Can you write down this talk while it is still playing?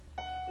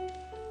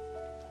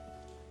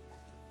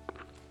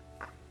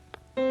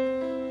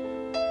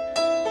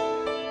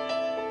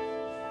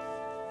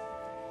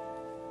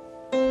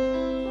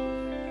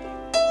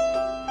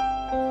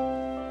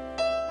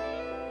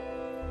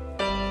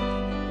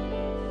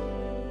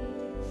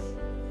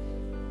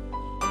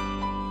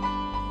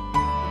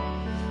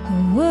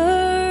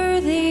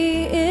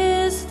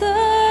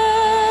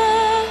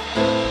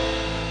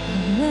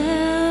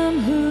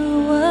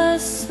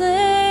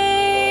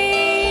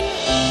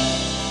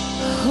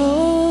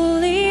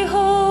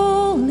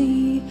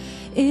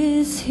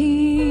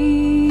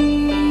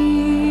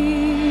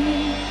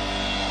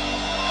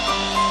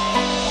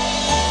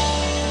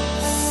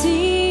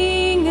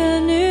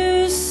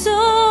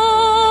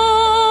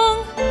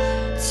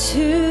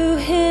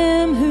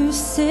who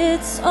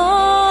sits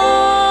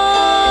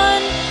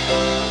on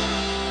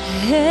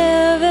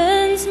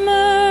heaven's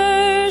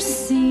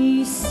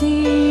mercy seat.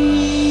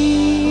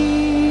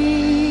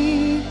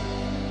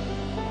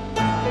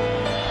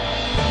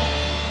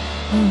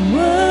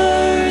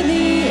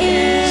 Worthy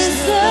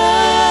is the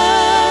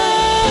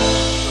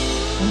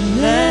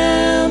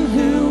Lamb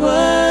who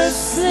was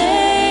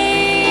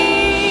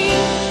slain.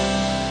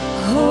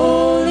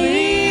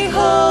 Holy,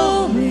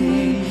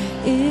 holy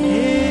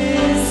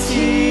is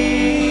He.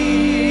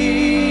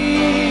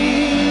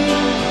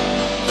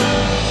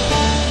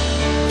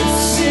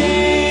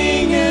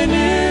 Sing a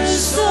new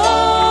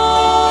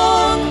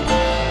song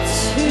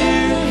to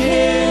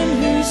Him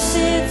who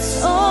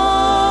sits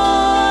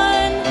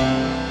on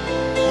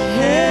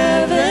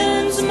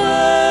heaven's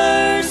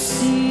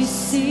mercy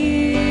seat.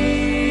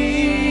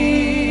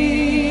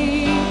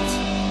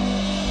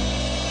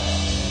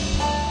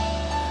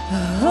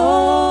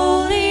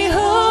 Holy,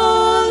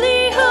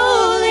 holy,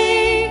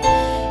 holy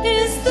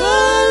is the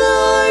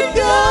Lord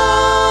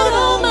God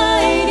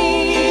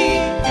Almighty,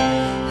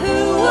 who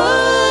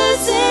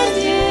was and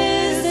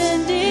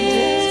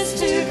is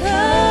to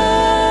come.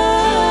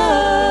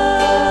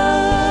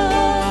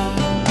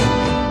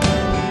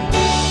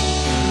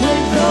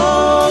 With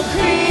all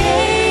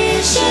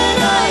creation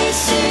I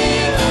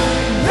sing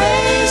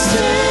praise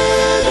to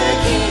the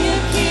King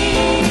of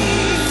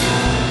Kings.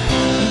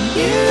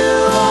 You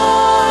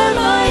are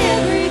my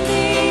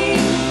everything,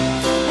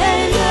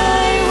 and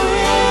I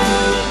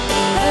will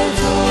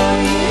adore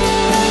you.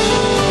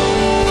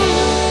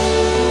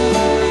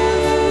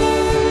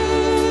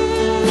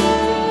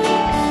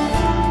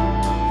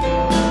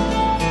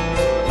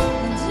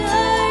 And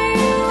I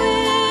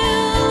will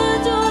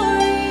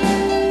adore you.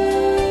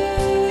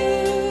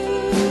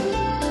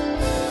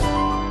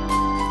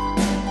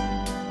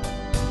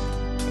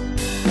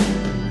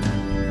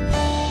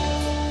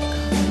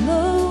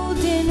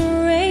 Clothed in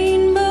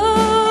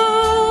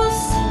rainbows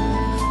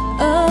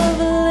of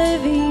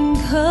living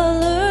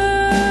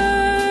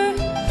color,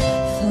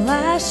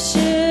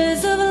 flashing